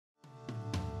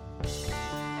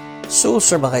Soul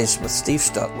Surmise with Steve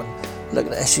Stockman,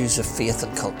 looking at issues of faith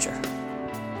and culture.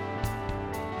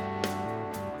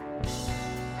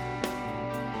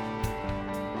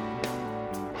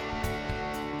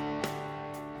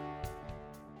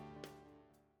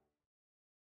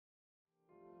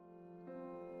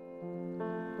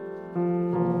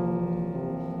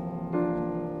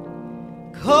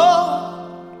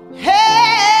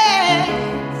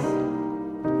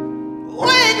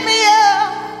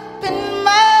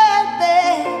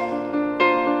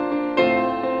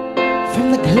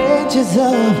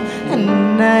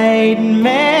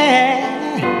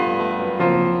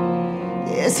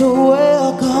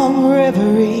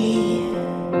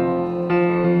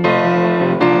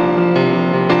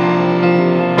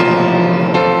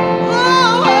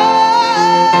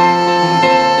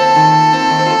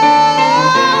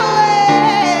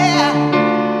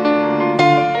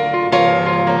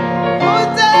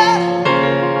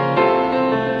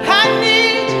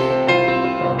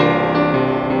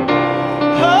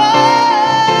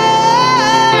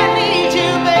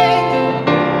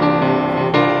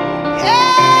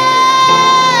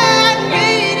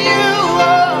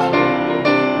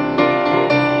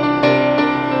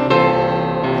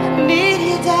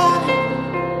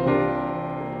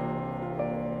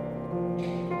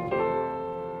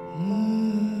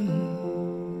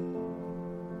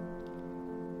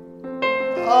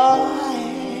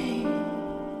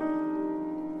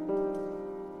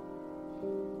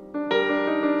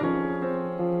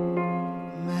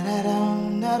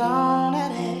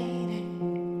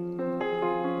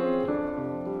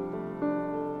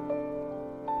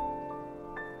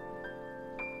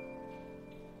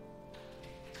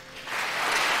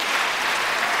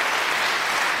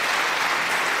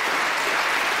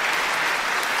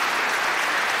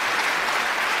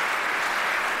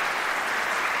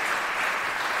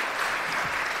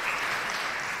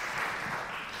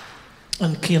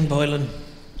 And Cian Boylan,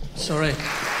 sorry.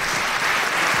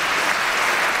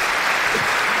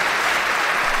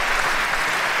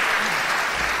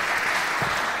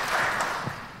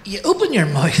 You open your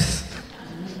mouth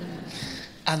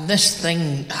and this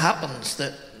thing happens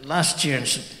that last year in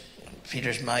St.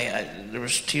 Peter's, there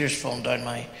was tears falling down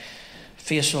my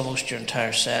face almost your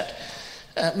entire set.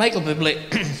 Michael Bublé,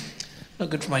 not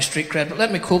good for my street cred, but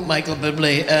let me quote Michael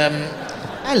Bublé.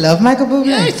 I love Michael Bublé.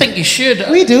 Yeah, I think you should.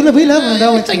 We do. We love him,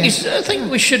 don't we? I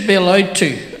think we should be allowed to.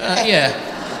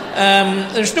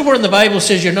 There's nowhere in the Bible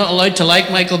says you're not allowed to like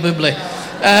Michael Bublé.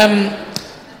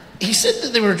 He said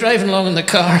that they were driving along in the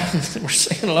car and they were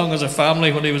singing along as a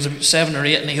family when he was about 7 or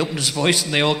 8, and he opened his voice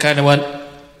and they all kind of went.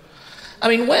 I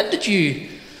mean, when did you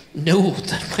know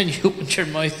that when you opened your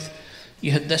mouth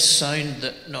you had this sound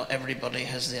that not everybody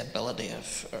has the ability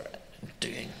of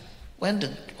doing? When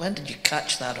did you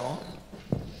catch that on?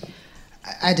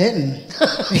 I didn't,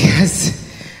 because,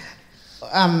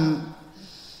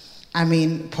 I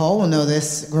mean, Paul will know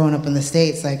this, growing up in the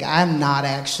States, like, I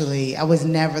was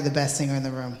never the best singer in the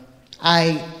room.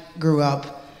 I grew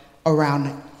up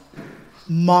around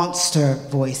monster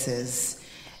voices,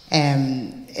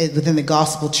 and within the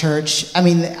gospel church, I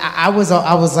mean, I was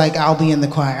like, I'll be in the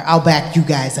choir, I'll back you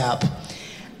guys up.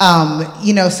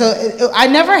 So I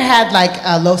never had, like,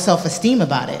 a low self-esteem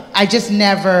about it. I just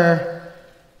never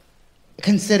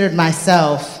considered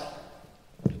myself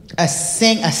a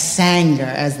sanger,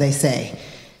 as they say.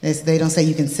 They don't say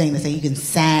you can sing, they say you can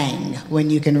sang when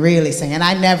you can really sing. And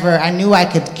I knew I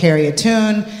could carry a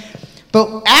tune,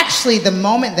 but actually the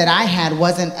moment that I had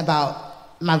wasn't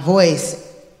about my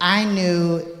voice. I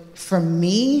knew for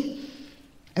me,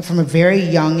 from a very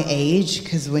young age,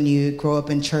 because when you grow up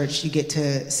in church, you get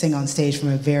to sing on stage from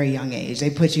a very young age.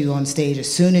 They put you on stage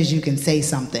as soon as you can say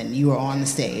something, you are on the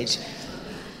stage.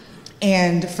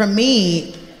 And for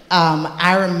me,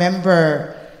 I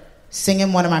remember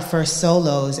singing one of my first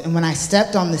solos, and when I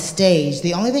stepped on the stage,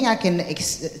 the only thing I can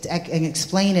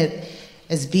explain it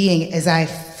as being is I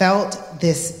felt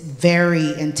this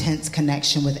very intense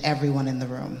connection with everyone in the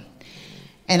room.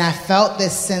 And I felt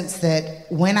this sense that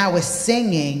when I was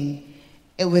singing,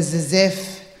 it was as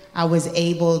if I was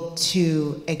able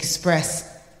to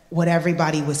express what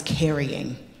everybody was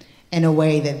carrying in a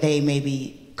way that they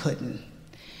maybe couldn't.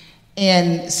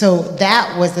 And so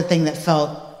that was the thing that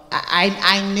felt,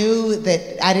 I knew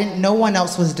that no one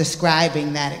else was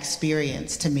describing that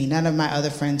experience to me. None of my other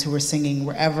friends who were singing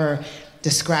were ever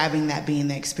describing that being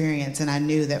the experience. And I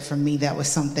knew that for me, that was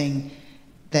something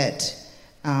that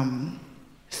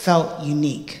felt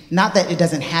unique. Not that it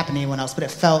doesn't happen to anyone else, but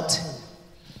it felt.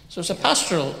 So it's a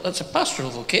pastoral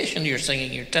vocation. You're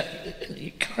singing, you're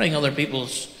carrying other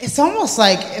people's. It's almost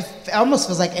like, it almost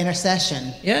feels like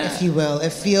intercession, if you will.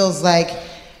 It feels like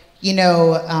You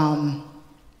know,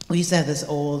 we used to have this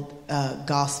old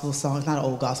gospel song. It's not an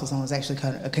old gospel song. It was actually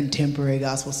kind of a contemporary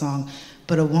gospel song.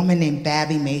 But a woman named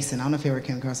Babby Mason, I don't know if you ever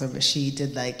came across her, but she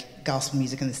did like gospel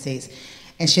music in the States.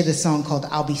 And she had this song called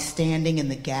I'll Be Standing in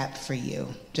the Gap for You.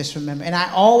 Just remember. And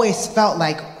I always felt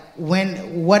like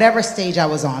whatever stage I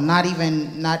was on,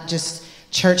 not just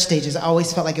church stages, I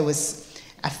always felt like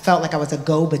I felt like I was a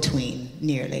go-between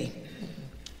nearly.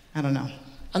 I don't know.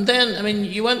 And then, I mean,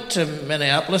 you went to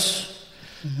Minneapolis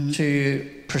to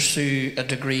pursue a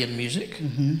degree in music.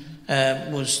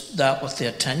 Was that with the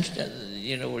attention?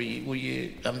 You know, were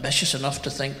you ambitious enough to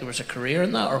think there was a career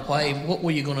in that, or why? What were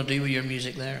you going to do with your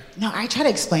music there? No, I try to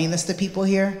explain this to people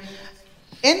here.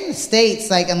 In the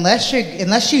States, like unless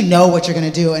you know what you're going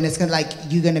to do, and it's gonna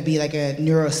you're going to be like a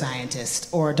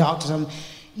neuroscientist or a doctor,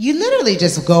 you literally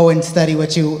just go and study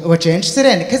what you're interested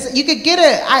in. Because you could get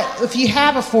if you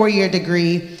have a 4-year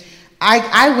degree.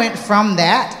 I went from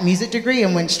that music degree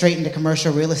and went straight into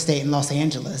commercial real estate in Los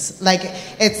Angeles. Like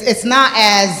it's not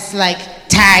as like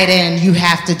tied in. You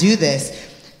have to do this.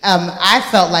 I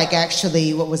felt like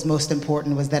actually what was most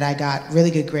important was that I got really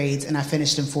good grades and I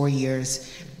finished in 4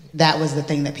 years. That was the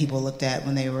thing that people looked at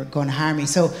when they were going to hire me.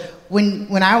 So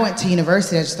when I went to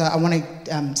university, I just thought I want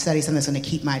to study something that's going to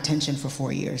keep my attention for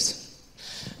 4 years.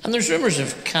 And there's rumors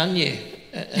of Kanye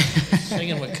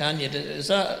singing with Kanye. Is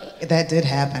that did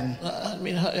happen? I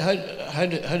mean, how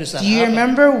does that happen? Do you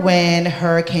remember when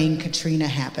Hurricane Katrina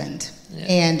happened? Yeah.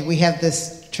 And we have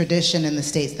this tradition in the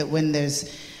States that when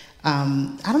there's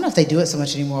I don't know if they do it so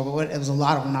much anymore, but it was a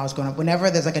lot of when I was growing up.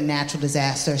 Whenever there's like a natural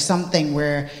disaster, something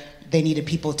where they needed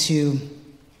people to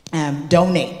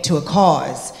donate to a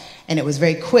cause, and it was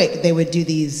very quick. They would do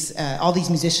these, all these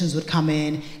musicians would come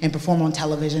in and perform on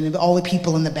television, and all the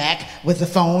people in the back with the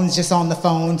phones, just on the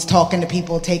phones, talking to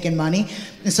people, taking money.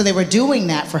 And so they were doing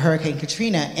that for Hurricane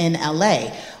Katrina in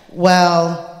LA.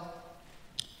 Well,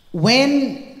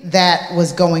 when that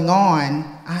was going on,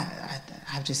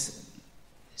 I just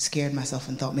scared myself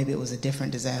and thought maybe it was a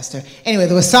different disaster. Anyway,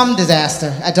 there was some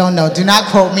disaster. I don't know. Do not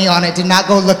quote me on it. Do not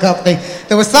go look up things.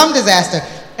 There was some disaster.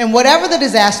 And whatever the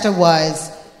disaster was,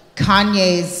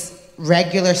 Kanye's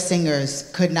regular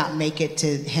singers could not make it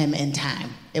to him in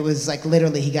time. It was like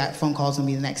literally he got phone calls from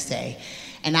me the next day.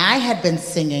 And I had been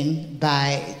singing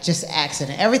by just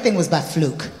accident. Everything was by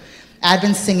fluke. I'd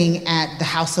been singing at the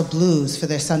House of Blues for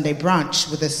their Sunday brunch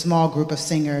with a small group of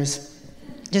singers,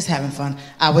 just having fun.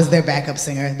 I was their backup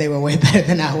singer. They were way better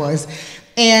than I was.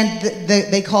 And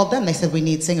they called them. They said, we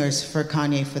need singers for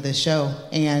Kanye for this show.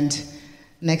 And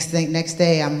next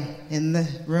day, I'm in the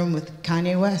room with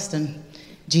Kanye West, and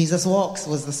Jesus Walks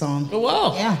was the song. Oh,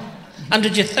 wow. Yeah. And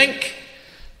did you think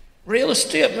real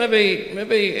estate,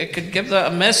 maybe it could give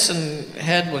that a miss and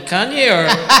head with Kanye, or?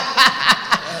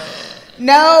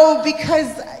 No,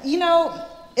 because, you know,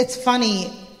 it's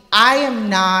funny. I am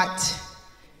not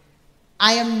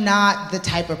the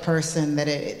type of person that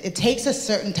it takes a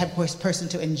certain type of person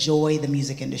to enjoy the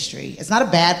music industry. It's not a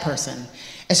bad person.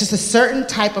 It's just a certain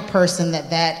type of person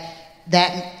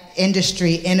that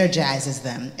industry energizes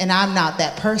them. And I'm not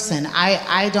that person.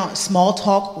 I don't, small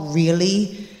talk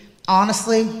really,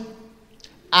 honestly,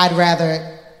 I'd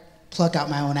rather pluck out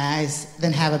my own eyes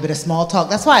than have a bit of small talk.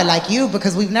 That's why I like you,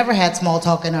 because we've never had small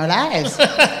talk in our lives.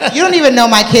 You don't even know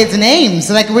my kids' names.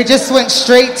 Like, we just went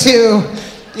straight to,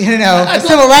 you know, the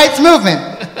civil rights movement.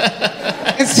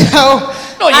 And so,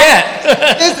 not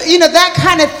yet. You know, that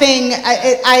kind of thing.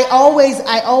 I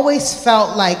always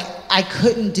felt like I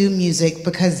couldn't do music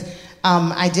because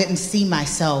I didn't see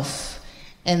myself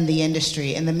in the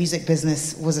industry, and the music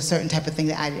business was a certain type of thing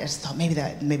that I just thought maybe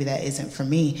that isn't for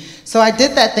me. So I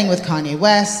did that thing with Kanye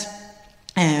West,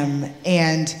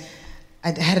 and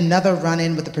I had another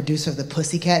run-in with the producer of the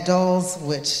Pussycat Dolls,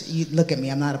 which, you look at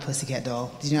me, I'm not a Pussycat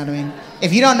Doll. Do you know what I mean?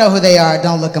 If you don't know who they are,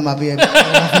 don't look them up. You're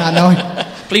not knowing.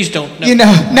 Please don't. No. You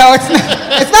know, no,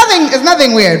 it's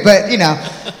nothing weird, but you know.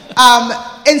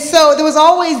 And so there was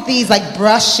always these like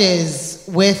brushes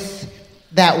with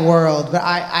that world, but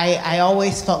I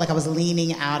always felt like I was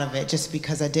leaning out of it just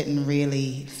because I didn't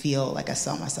really feel like I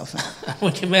saw myself in it.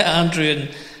 When you met Andrew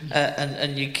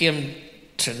and you came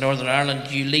to Northern Ireland,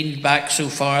 you leaned back so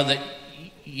far that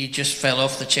you just fell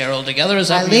off the chair altogether. Is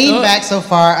that I leaned back so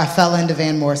far I fell into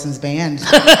Van Morrison's band.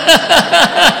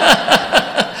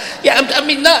 Yeah, I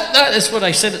mean that is what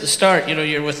I said at the start. You know,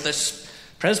 you're with this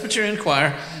Presbyterian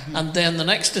choir, and then the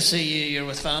next to see you're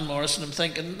with Van Morrison. I'm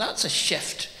thinking that's a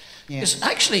shift. Because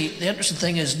actually, the interesting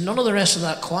thing is none of the rest of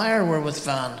that choir were with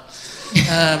Van.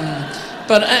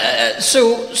 But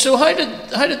so how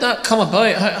did that come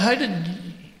about? How did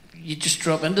you just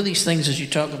drop into these things as you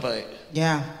talk about?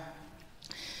 Yeah.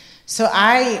 So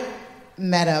I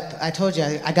told you,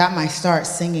 I got my start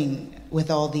singing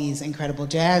with all these incredible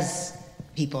jazz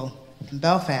people in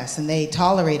Belfast, and they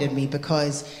tolerated me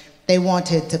because they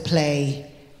wanted to play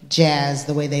jazz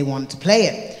the way they wanted to play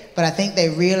it. But I think they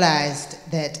realized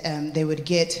that they would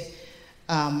get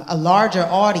a larger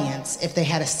audience if they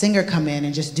had a singer come in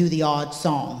and just do the odd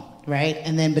song, right?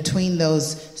 And then between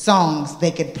those songs,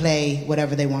 they could play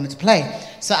whatever they wanted to play.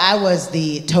 So I was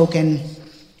the token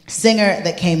singer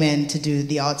that came in to do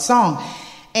the odd song.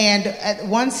 And at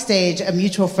one stage, a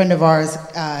mutual friend of ours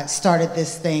started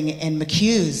this thing in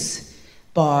McHugh's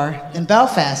bar in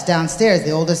Belfast, downstairs,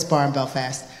 the oldest bar in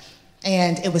Belfast.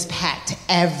 And it was packed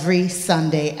every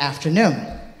Sunday afternoon.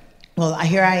 Well,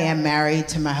 here I am married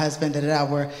to my husband,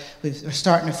 we're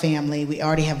starting a family. We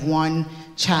already have one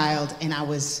child, and I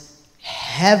was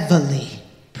heavily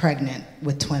pregnant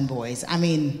with twin boys. I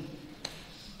mean,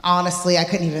 honestly, I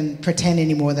couldn't even pretend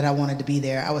anymore that I wanted to be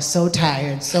there. I was so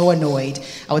tired, so annoyed.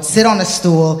 I would sit on a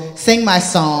stool, sing my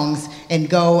songs, and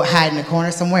go hide in a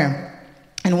corner somewhere.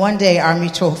 And one day, our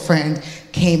mutual friend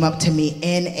came up to me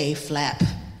in a flap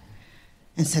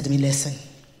and said to me, listen,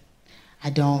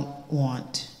 I don't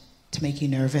want to make you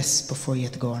nervous before you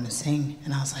have to go on and sing.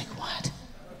 And I was like, what?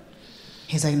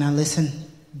 He's like, now listen,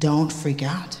 don't freak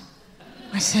out.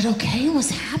 I said, okay,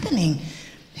 what's happening?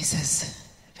 He says,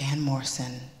 Van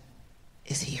Morrison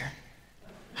is here.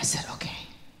 I said, okay.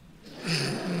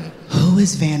 Who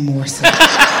is Van Morrison?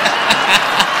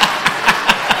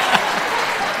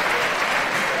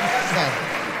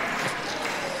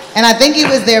 And I think he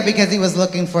was there because he was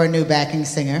looking for a new backing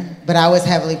singer, but I was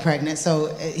heavily pregnant,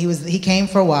 so he came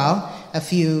for a while, a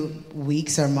few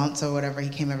weeks or months or whatever. He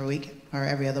came every week or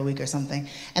every other week or something.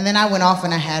 And then I went off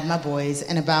and I had my boys,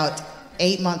 and about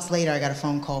 8 months later, I got a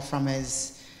phone call from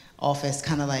his office,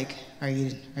 kind of like, are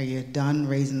you done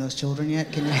raising those children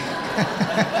yet? Can you?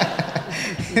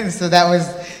 So that was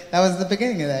the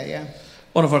beginning of that, yeah.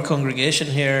 One of our congregation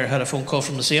here had a phone call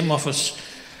from the same office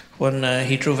when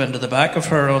he drove into the back of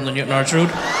her on the Newton Arts Road.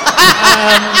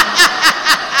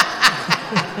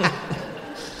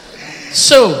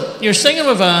 So, you're singing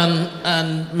with Van,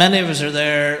 and many of us are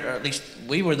there, or at least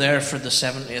we were there for the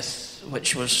 70th,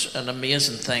 which was an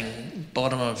amazing thing,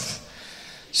 bottom of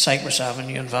Cypress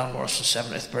Avenue and Van Morrison's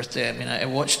 70th birthday. I mean, I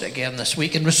watched it again this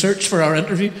week in research for our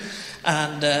interview,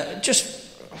 and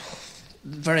just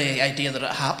the very idea that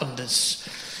it happened is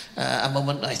a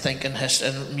moment, I think, in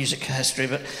music history.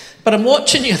 But I'm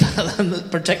watching you,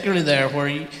 particularly there, where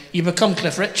you become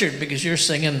Cliff Richard because you're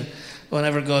singing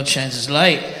 "Whenever God Shines His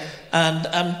Light," and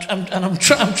I'm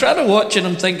trying to watch it.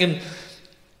 I'm thinking,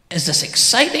 is this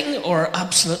exciting or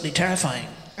absolutely terrifying?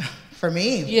 For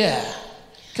me, yeah,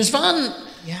 because Van,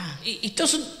 yeah, he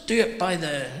doesn't do it by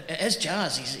it is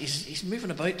jazz. He's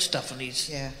moving about stuff, and he's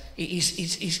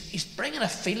bringing a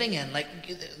feeling in, like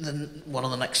one of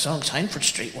the next songs, Hindford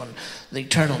Street one, The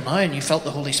Eternal Now, and you felt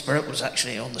the Holy Spirit was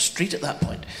actually on the street at that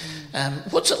point.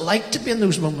 What's it like to be in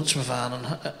those moments with Van,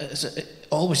 and is it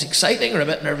always exciting or a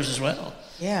bit nervous as well?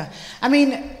 Yeah, I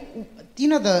mean, you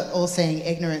know the old saying,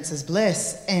 ignorance is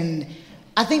bliss, and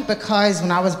I think because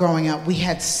when I was growing up, we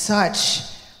had such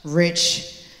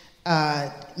rich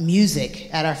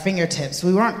music at our fingertips.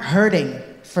 We weren't hurting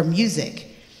for music.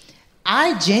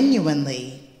 I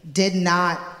genuinely did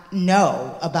not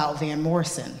know about Van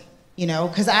Morrison, you know,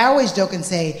 because I always joke and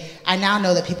say, I now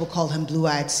know that people call him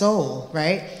Blue-Eyed Soul,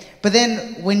 right? But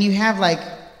then when you have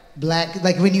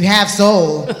when you have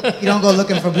soul, you don't go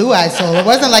looking for Blue-Eyed Soul. It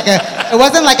wasn't like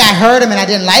I heard him and I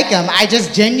didn't like him. I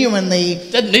just genuinely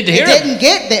didn't need to hear him.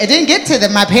 It didn't get to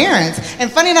my parents. And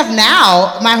funny enough,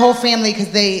 now my whole family,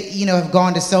 because they have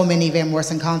gone to so many Van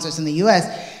Morrison concerts in the U.S.,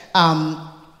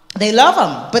 they love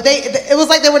him. But it was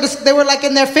like they were like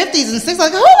in their 50s and 60s,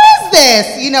 like, who is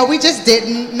this? We just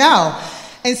didn't know.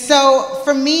 And so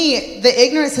for me, the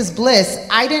ignorance is bliss.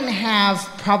 I didn't have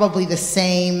probably the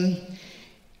same.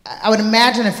 I would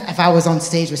imagine if I was on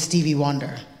stage with Stevie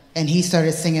Wonder and he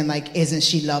started singing like "Isn't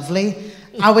She Lovely,"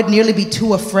 I would nearly be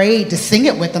too afraid to sing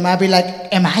it with him. I'd be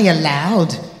like, am I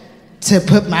allowed to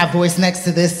put my voice next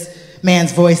to this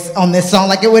man's voice on this song?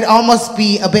 Like, it would almost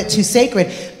be a bit too sacred.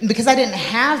 And because I didn't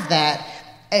have that,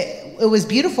 it was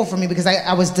beautiful for me because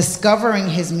I was discovering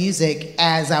his music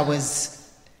as I was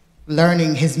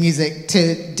learning his music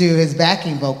to do his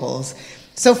backing vocals.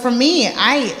 So for me,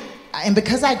 and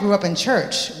because I grew up in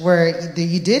church where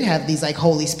you did have these like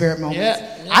Holy Spirit moments,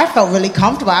 I felt really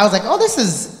comfortable. I was like, oh, this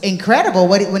is incredible.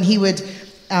 When he would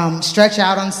stretch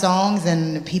out on songs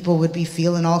and people would be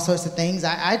feeling all sorts of things,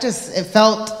 it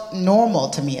felt normal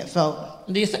to me. It felt.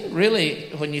 Do you think really,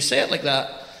 when you say it like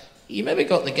that, you maybe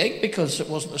got the gig because it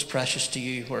wasn't as precious to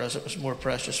you, whereas it was more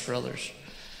precious for others.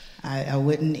 I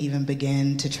wouldn't even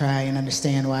begin to try and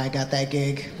understand why I got that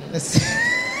gig.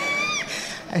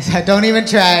 I don't even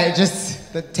try,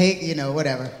 just the take,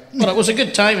 whatever. But it was a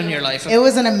good time in your life. It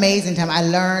was an amazing time. I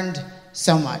learned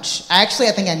so much. I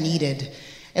think I needed,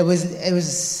 it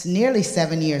was nearly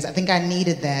 7 years. I think I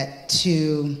needed that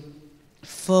to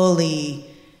fully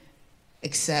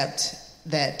accept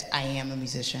that I am a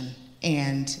musician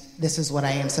and this is what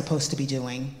I am supposed to be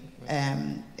doing.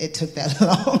 It took that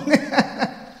long.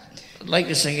 I'd like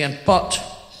to sing again, but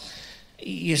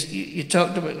you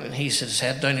talked about, and he set his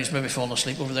head down, he's maybe falling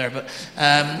asleep over there,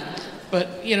 but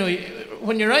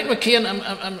when you're writing with Kane,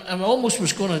 I'm almost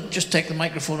was going to just take the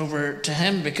microphone over to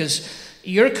him, because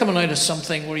you're coming out of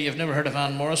something where you've never heard of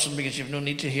Van Morrison, because you've no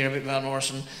need to hear about Van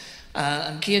Morrison,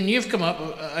 and Kane, you've come up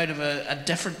out of a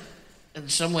different, in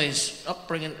some ways,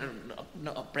 upbringing, or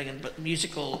not upbringing, but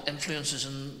musical influences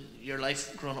in your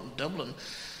life growing up in Dublin.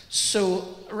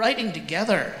 So writing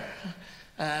together,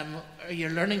 are you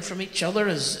learning from each other?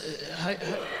 How...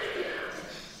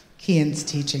 Kian's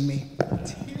teaching me.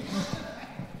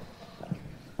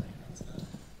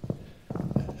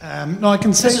 No, I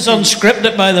can say... This is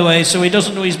unscripted, by the way, so he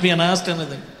doesn't know he's being asked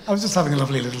anything. I was just having a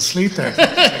lovely little sleep there.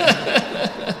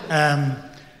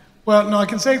 Well, no, I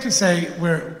can safely say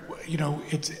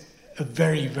it's a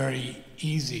very, very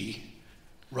easy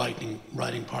writing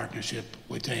partnership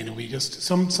with Dana. We just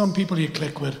some people you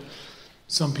click with,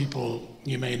 some people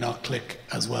you may not click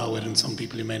as well with, and some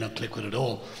people you may not click with at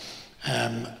all.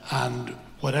 And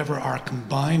whatever our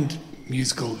combined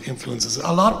musical influences,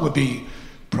 a lot would be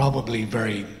probably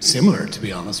very similar, to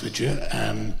be honest with you.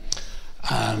 And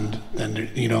then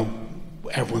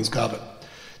everyone's got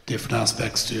different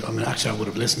aspects to. I mean, actually, I would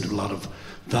have listened to a lot of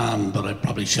Van, but I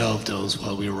probably shelved those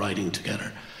while we were writing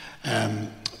together.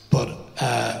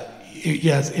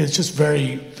 It's just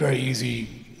very, very easy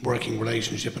working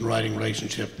relationship and writing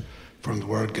relationship from the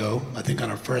word go. I think on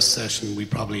our first session we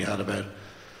probably had about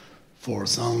 4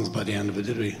 songs by the end of it,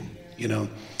 did we?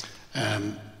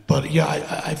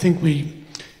 I think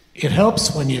it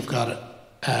helps when you've got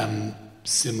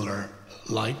similar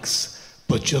likes,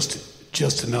 but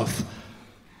just enough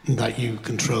that you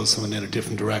can throw someone in a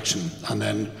different direction, and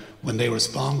then when they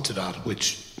respond to that,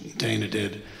 which Dana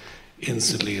did,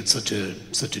 instantly, it's such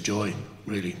a joy,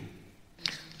 really.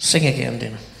 Sing again,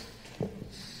 Dana.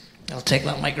 I'll take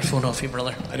that microphone off you,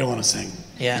 brother. I don't want to sing.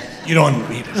 Yeah. You don't want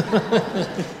to read it.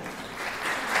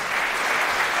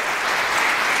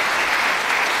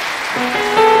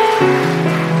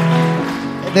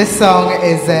 This song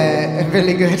is a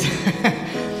really good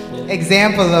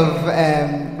example of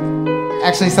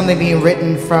actually something being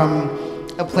written from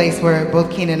a place where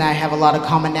both Keen and I have a lot of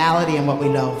commonality in what we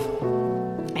love.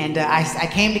 And I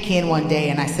came to Keen one day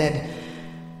and I said,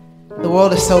 the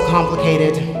world is so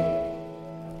complicated.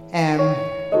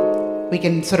 We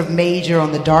can sort of major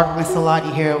on the darkness a lot.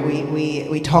 You hear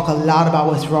we talk a lot about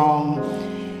what's wrong.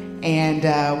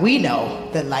 And we know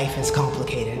that life is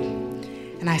complicated.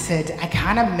 And I said, I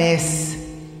kind of miss,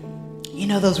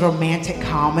 those romantic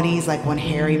comedies like When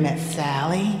Harry Met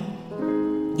Sally.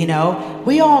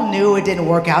 We all knew it didn't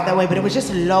work out that way, but it was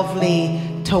just lovely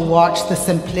to watch the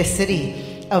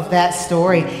simplicity of that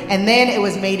story. And then it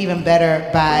was made even better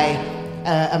by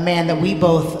a man that we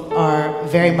both are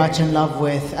very much in love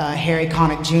with, Harry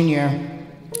Connick Jr.,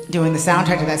 doing the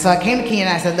soundtrack to that. So I came to Key and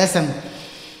I said, listen,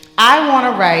 I want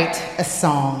to write a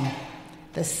song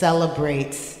that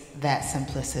celebrates that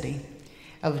simplicity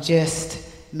of just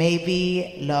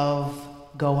maybe love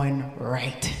going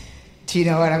right. Do you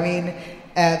know what I mean?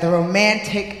 The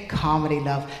romantic comedy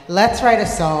love. Let's write a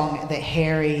song that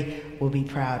Harry will be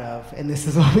proud of. And this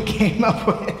is what we came up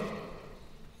with.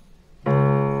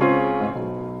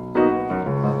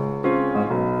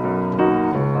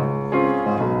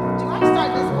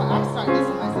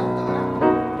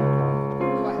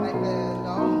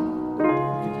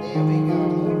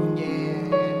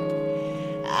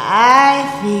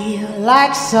 I feel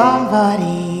like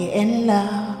somebody in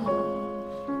love.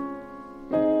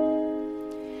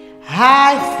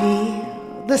 I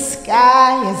feel the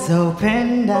sky is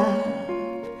opened up,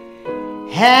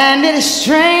 and it is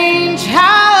strange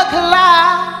how a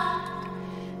cloud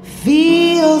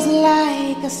feels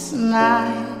like a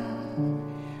smile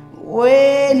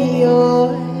when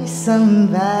you're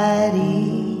somebody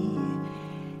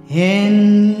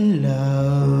in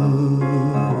love.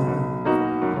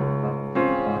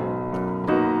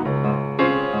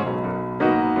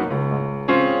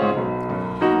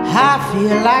 I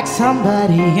feel like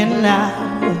somebody in love.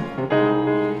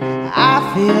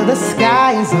 I feel the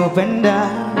sky is opened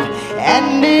up,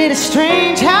 and it is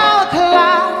strange how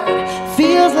cloud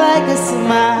feels like a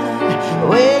smile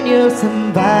when you're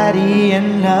somebody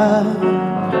in love.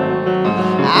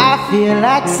 I feel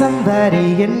like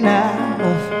somebody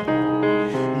enough.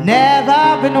 Never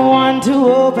been one to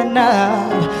open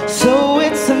up, so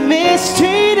it's a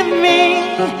mystery to me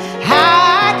how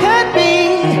I could be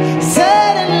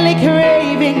suddenly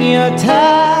craving your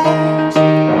touch.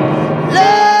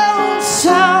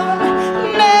 Lonesome,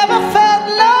 never felt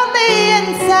lonely in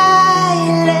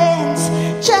silence.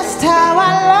 Just how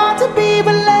I long to be,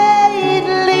 but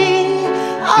lately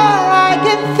all I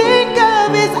can think of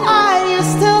is, are you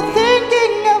still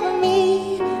thinking of me?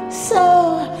 So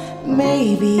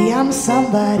maybe I'm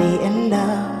somebody in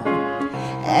love.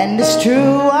 And it's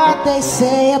true what they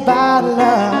say about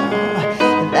love,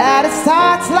 that it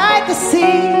starts like a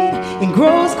seed and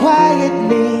grows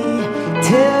quietly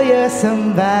till you're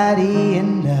somebody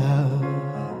in love.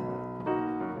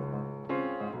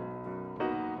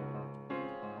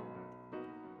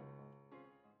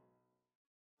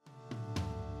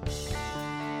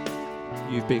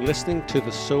 You've been listening to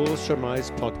the Soul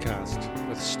Surmise Podcast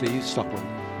with Steve Stockman.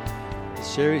 The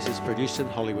series is produced in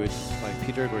Hollywood by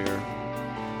Peter Greer